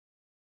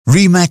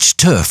Rematch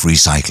Turf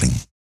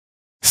Recycling.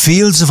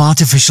 Fields of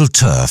artificial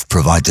turf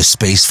provide the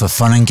space for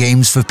fun and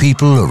games for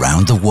people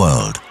around the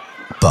world.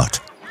 But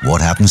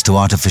what happens to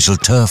artificial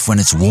turf when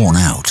it's worn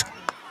out?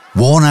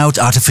 Worn out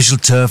artificial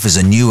turf is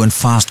a new and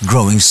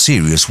fast-growing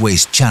serious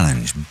waste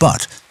challenge,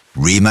 but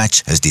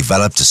Rematch has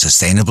developed a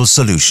sustainable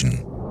solution.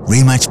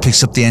 Rematch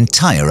picks up the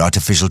entire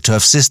artificial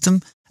turf system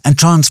and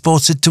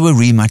transports it to a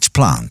Rematch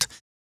plant.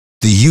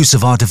 The use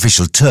of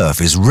artificial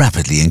turf is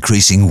rapidly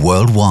increasing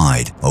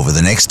worldwide. Over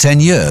the next 10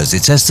 years,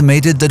 it's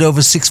estimated that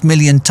over 6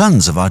 million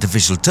tons of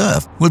artificial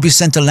turf will be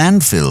sent to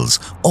landfills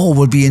or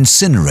will be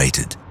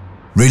incinerated,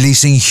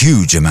 releasing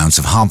huge amounts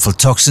of harmful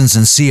toxins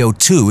and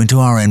CO2 into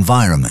our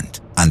environment.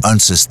 An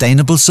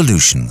unsustainable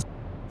solution.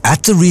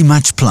 At the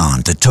Rematch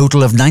plant, a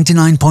total of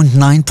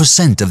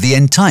 99.9% of the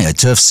entire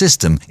turf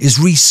system is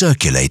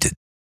recirculated.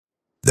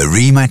 The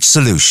Rematch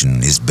solution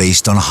is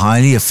based on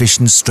highly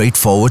efficient,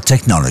 straightforward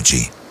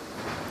technology.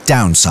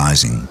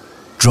 Downsizing,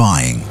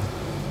 drying,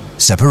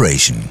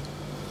 separation,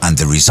 and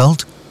the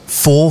result?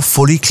 4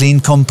 fully clean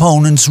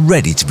components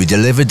ready to be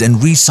delivered and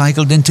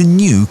recycled into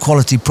new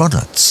quality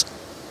products.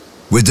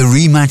 With the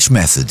Rematch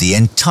method, the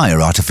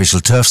entire artificial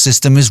turf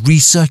system is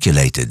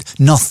recirculated.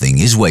 Nothing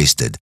is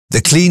wasted.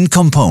 The clean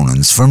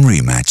components from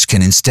Rematch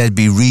can instead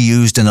be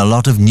reused in a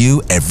lot of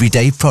new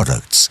everyday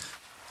products,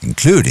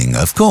 including,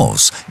 of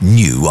course,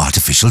 new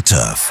artificial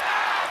turf.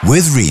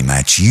 With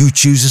Rematch, you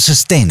choose a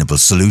sustainable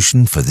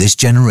solution for this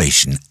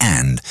generation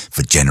and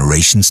for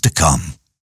generations to come.